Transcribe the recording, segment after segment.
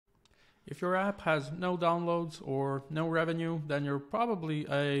If your app has no downloads or no revenue, then you're probably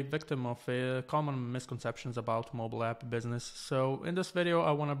a victim of common misconceptions about mobile app business. So in this video,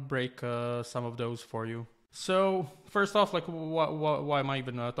 I want to break some of those for you. So first off, like why am I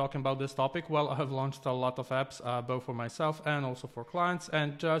even talking about this topic? Well, I have launched a lot of apps, both for myself and also for clients.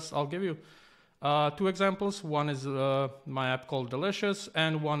 And I'll give you two examples. One is my app called Delicious,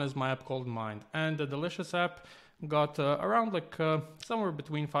 and one is my app called Mind. And the Delicious app got around somewhere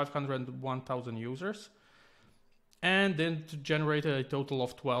between 500 and 1,000 users, and then generated a total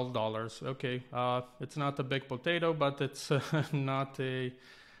of $12. Okay, it's not a big potato, but it's not a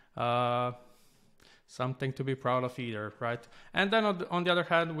something to be proud of either, right? And then on the other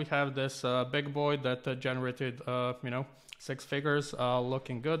hand, we have this big boy that generated, 6 figures,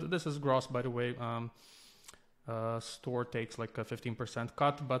 looking good. This is gross, by the way. Store takes like a 15%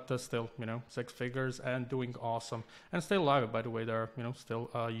 cut, but still, 6 figures and doing awesome. And still live, by the way. There are, still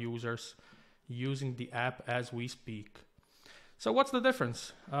users using the app as we speak. So what's the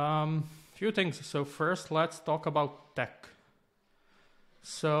difference? Few things. So first, let's talk about tech.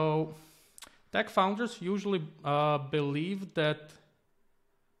 So tech founders usually believe that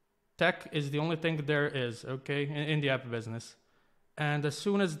tech is the only thing there is, okay, in the app business. And as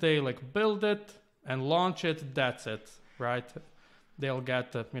soon as they build it and launch it, that's it, right? They'll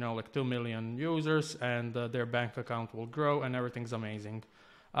get 2 million users, and their bank account will grow and everything's amazing.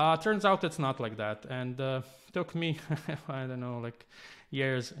 Turns out it's not like that, and took me I don't know,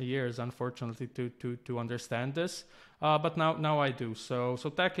 years unfortunately to understand this, but now I do. So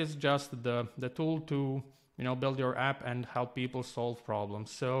tech is just the tool to build your app and help people solve problems.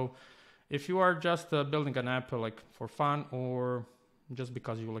 So if you are just building an app for fun, or just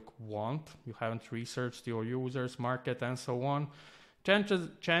because you you haven't researched your users, market, and so on,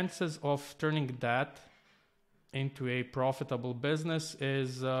 chances of turning that into a profitable business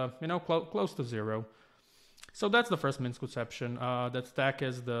is close to zero. So that's the first misconception, that tech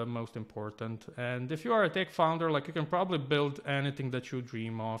is the most important. And if you are a tech founder, you can probably build anything that you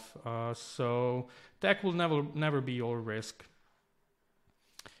dream of. So tech will never be your risk.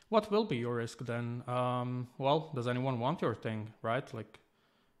 What will be your risk then? Well, does anyone want your thing, right?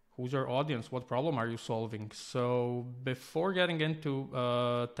 Who's your audience? What problem are you solving? So before getting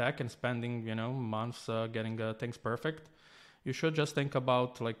into tech and spending, months getting things perfect, you should just think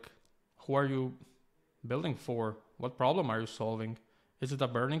about who are you building for? What problem are you solving? Is it a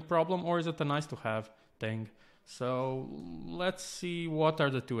burning problem, or is it a nice to have thing? So let's see, what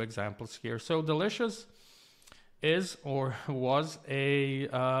are the two examples here. So Delicious is or was a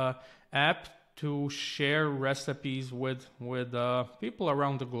app to share recipes with people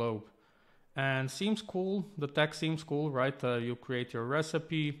around the globe, and seems cool. The tech seems cool, right? You create your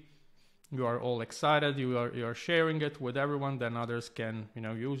recipe, you are all excited, you are sharing it with everyone, then others can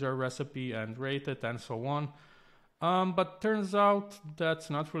use your recipe and rate it and so on. But turns out that's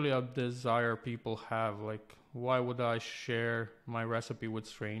not really a desire people have. Why would I share my recipe with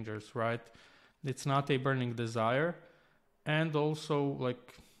strangers, right? It's not a burning desire. And also,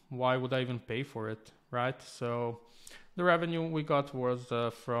 why would I even pay for it, right? So the revenue we got was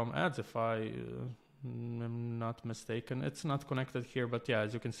from ads, if I am not mistaken. It's not connected here, but yeah,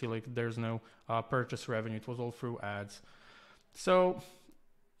 as you can see, there's no purchase revenue. It was all through ads. So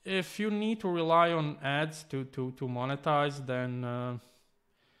if you need to rely on ads to monetize, then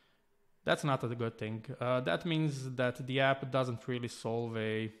that's not a good thing. That means that the app doesn't really solve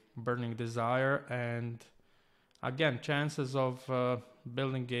a burning desire, and again, chances of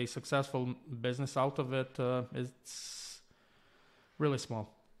building a successful business out of it, it's really small.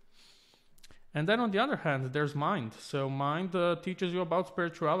 And then on the other hand, there's Mind. So Mind teaches you about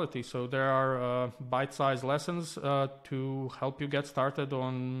spirituality. So there are bite-sized lessons to help you get started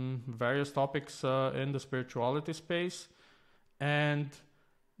on various topics in the spirituality space, and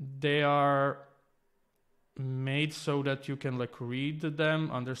they are made so that you can read them,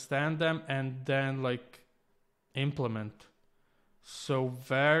 understand them, and then implement. So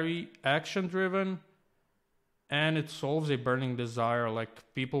very action driven, and it solves a burning desire.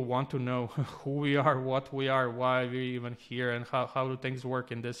 People want to know who we are, what we are, why we're even here, and how do things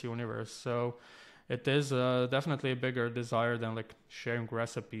work in this universe. So it is definitely a bigger desire than sharing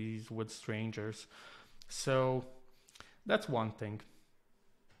recipes with strangers. So that's one thing.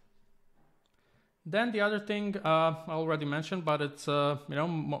 Then the other thing I already mentioned, but it's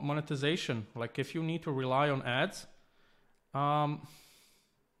monetization. If you need to rely on ads,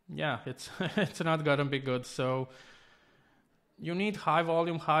 yeah, it's it's not gonna be good. So you need high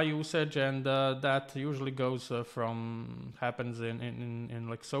volume, high usage, and that usually happens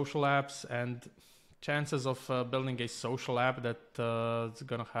in social apps, and chances of building a social app that is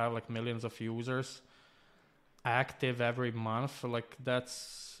gonna have like millions of users active every month, like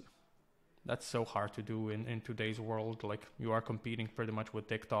that's so hard to do in today's world. Like you are competing pretty much with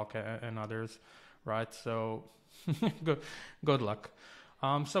TikTok and others, right? So good luck.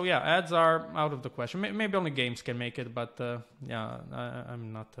 So yeah, ads are out of the question. Maybe only games can make it, but yeah,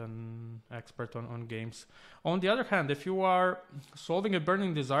 I'm not an expert on games. On the other hand, if you are solving a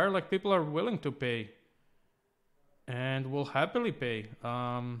burning desire, like people are willing to pay and will happily pay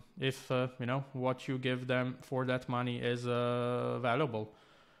if you know what you give them for that money is valuable.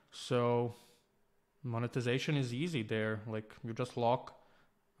 So monetization is easy there. Like you just lock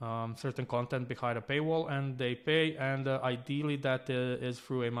certain content behind a paywall and they pay, and ideally that is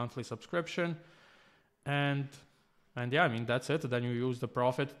through a monthly subscription, and yeah, I mean that's it. Then you use the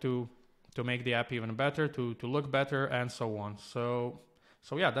profit to make the app even better, to look better, and so on. So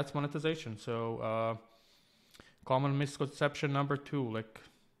yeah, that's monetization. So common misconception number 2, like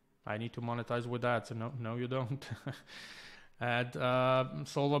I need to monetize with ads. No you don't. Add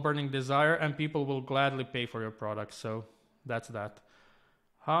solve a burning desire and people will gladly pay for your product. So that's that.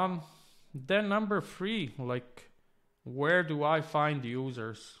 Then number 3, like where do I find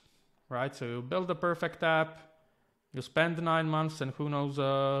users, right? So you build a perfect app, you spend 9 months and who knows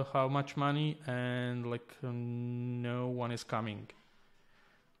how much money, and like no one is coming.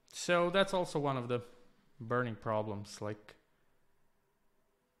 So that's also one of the burning problems. Like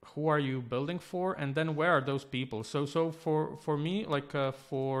who are you building for, and then where are those people? So for me, like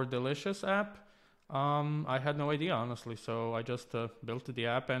for Delicious app, I had no idea, honestly. So I just built the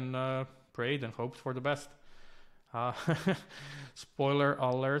app and prayed and hoped for the best. Spoiler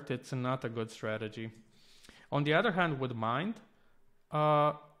alert, it's not a good strategy. On the other hand, with Mind,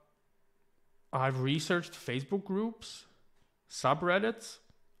 I've researched Facebook groups, subreddits,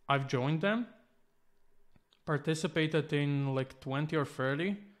 I've joined them, participated in like 20 or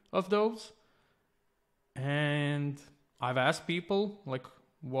 30 of those, and I've asked people like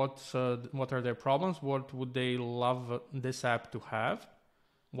what are their problems, what would they love this app to have,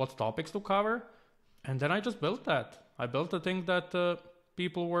 what topics to cover, and then I just built that. I built the thing that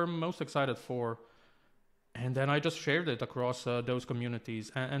people were most excited for, and then I just shared it across those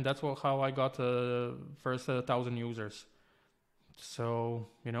communities, and that's how I got first 1,000 users. So,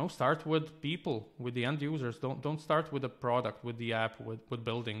 you know, start with people, with the end users. Don't start with the product, with the app, with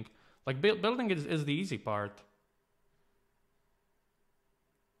building. Like building is the easy part.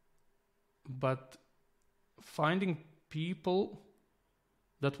 But finding people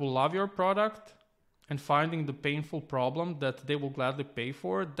that will love your product and finding the painful problem that they will gladly pay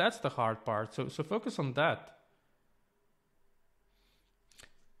for, that's the hard part. So focus on that.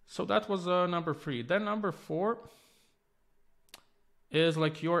 So that was number 3. Then number 4 is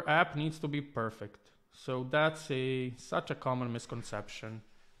like your app needs to be perfect. So that's such a common misconception.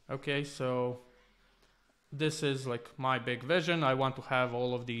 Okay, so this is like my big vision. I want to have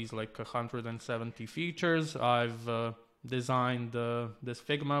all of these like 170 features. I've designed this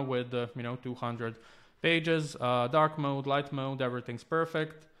Figma with 200 pages, dark mode, light mode, everything's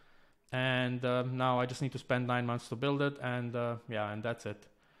perfect. And now I just need to spend 9 months to build it, and and that's it.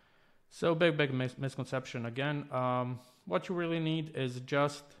 So big misconception again. What you really need is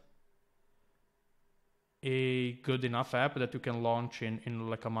just a good enough app that you can launch in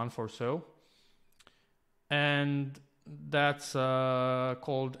like a month or so. And that's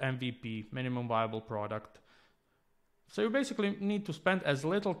called MVP, minimum viable product. So you basically need to spend as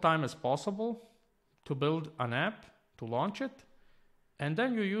little time as possible to build an app, to launch it, and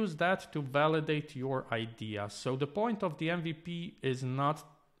then you use that to validate your idea. So the point of the MVP is not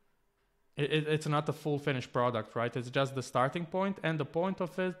it's not a full finished product, right? It's just the starting point, and the point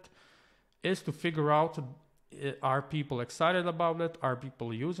of it is to figure out, are people excited about it, are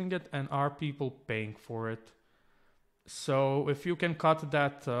people using it, and are people paying for it? So if you can cut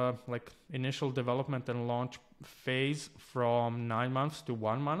that like initial development and launch phase from 9 months to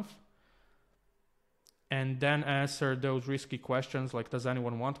 1 month, and then answer those risky questions like, does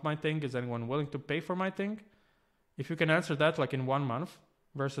anyone want my thing? Is anyone willing to pay for my thing? If you can answer that like in 1 month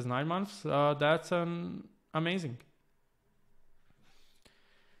versus 9 months, that's amazing.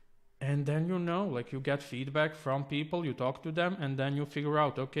 And then like you get feedback from people, you talk to them, and then you figure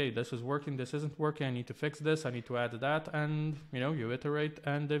out, okay, this is working, this isn't working, I need to fix this, I need to add that, and you iterate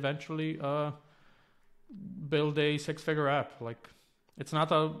and eventually build a 6-figure app. Like it's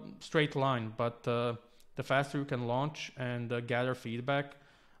not a straight line, but the faster you can launch and gather feedback,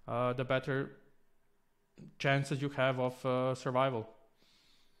 the better chances you have of survival.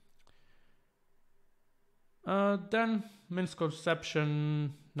 Then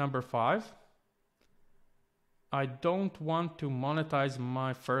misconception number 5 I don't want to monetize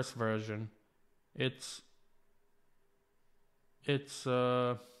my first version. It's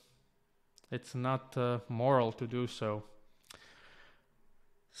not moral to do so.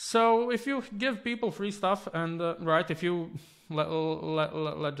 So if you give people free stuff, and right, if you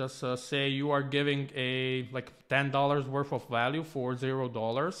let's just say you are giving a like $10 worth of value for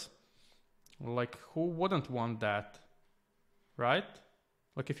 $0, like who wouldn't want that, right?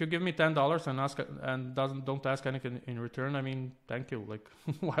 Like if you give me $10 and don't ask anything in return, I mean, thank you. Like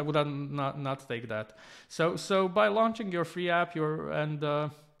why would I not take that? So by launching your free app,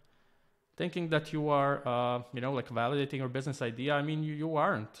 thinking that you are, like validating your business idea. I mean, you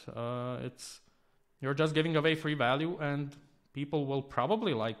aren't. You're just giving away free value, and people will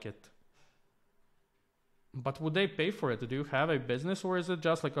probably like it. But would they pay for it? Do you have a business, or is it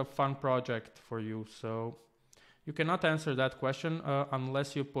just like a fun project for you? So you cannot answer that question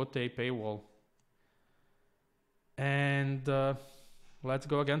unless you put a paywall. And let's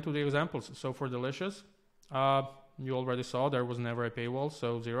go again to the examples. So for Delicious, you already saw there was never a paywall,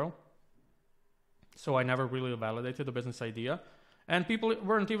 so 0. So I never really validated the business idea, and people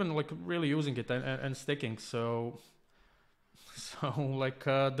weren't even like really using it and sticking. So like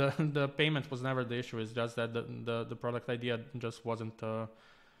the payment was never the issue. It's just that the product idea just wasn't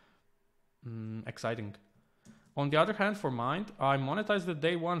exciting. On the other hand, for Mind, I monetized it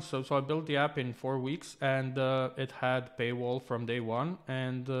day one. So I built the app in 4 weeks, and it had paywall from day one.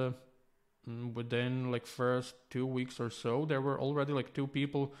 And within like first 2 weeks or so, there were already like 2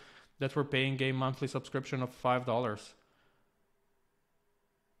 people that were paying a monthly subscription of $5.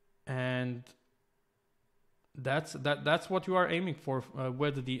 And that's what you are aiming for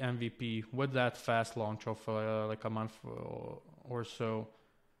with the MVP, with that fast launch of like a month or so.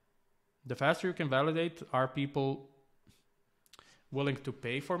 The faster you can validate, are people willing to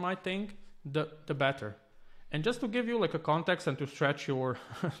pay for my thing, the better. And just to give you like a context and to stretch your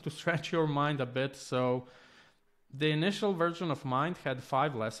mind a bit, so the initial version of Mind had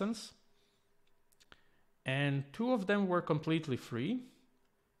 5 lessons, and 2 of them were completely free.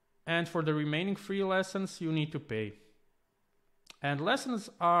 And for the remaining 3 lessons, you need to pay. And lessons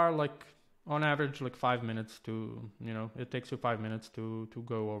are like, on average, like 5 minutes to, it takes you 5 minutes to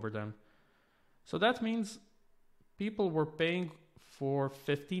go over them. So that means people were paying for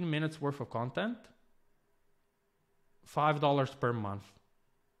 15 minutes worth of content, $5 per month.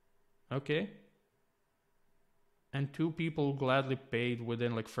 Okay? And 2 people gladly paid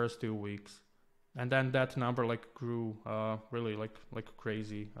within like first 2 weeks. And then that number like grew really like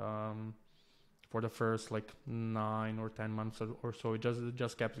crazy for the first like 9 or 10 months or so. It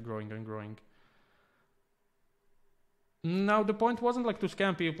just kept growing and growing. Now the point wasn't like to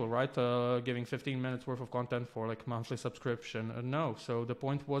scam people, right? Giving 15 minutes worth of content for like monthly subscription. No. So the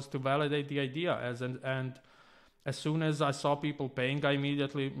point was to validate the idea and as soon as I saw people paying, I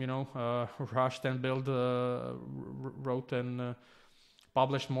immediately rushed and wrote and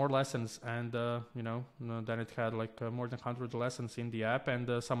published more lessons, and then it had like more than 100 lessons in the app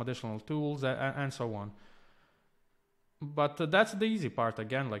and some additional tools and so on. But that's the easy part.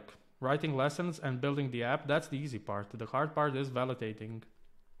 Again, like writing lessons and building the app, that's the easy part. The hard part is validating.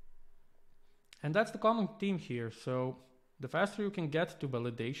 And that's the common theme here. So the faster you can get to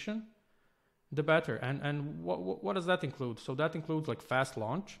validation, the better. And what does that include? So that includes like fast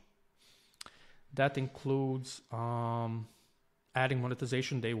launch. That includes adding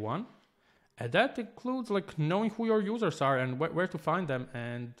monetization day one. And that includes like knowing who your users are and where to find them,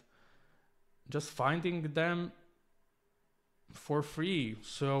 and just finding them for free.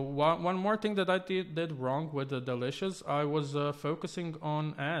 So one more thing that I did wrong with the Delicious, I was focusing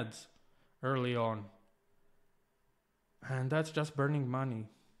on ads early on. And that's just burning money.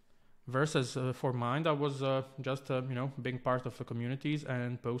 Versus for Mind, I was just being part of the communities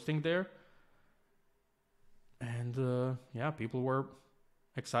and posting there. And people were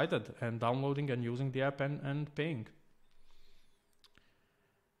excited and downloading and using the app and paying.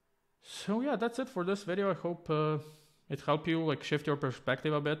 So yeah, that's it for this video. I hope it helped you like shift your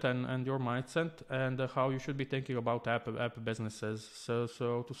perspective a bit and your mindset and how you should be thinking about app businesses.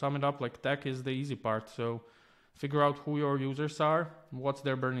 So to sum it up, like tech is the easy part. So figure out who your users are, what's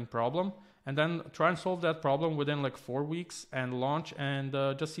their burning problem, and then try and solve that problem within like 4 weeks and launch and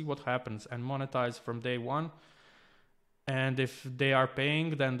just see what happens and monetize from day one. And if they are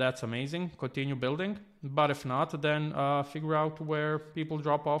paying, then that's amazing. Continue building. But if not, then figure out where people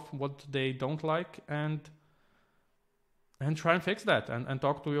drop off, what they don't like, and try and fix that and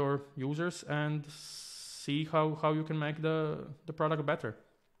talk to your users and see how you can make the product better.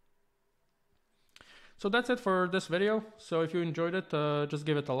 So that's it for this video. So if you enjoyed it, just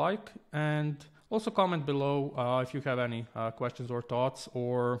give it a like and Also comment below if you have any questions or thoughts,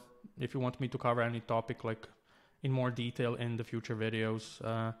 or if you want me to cover any topic like in more detail in the future videos.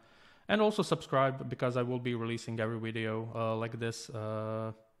 And also subscribe, because I will be releasing every video like this.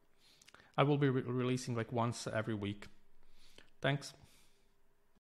 I will be releasing like once every week. Thanks.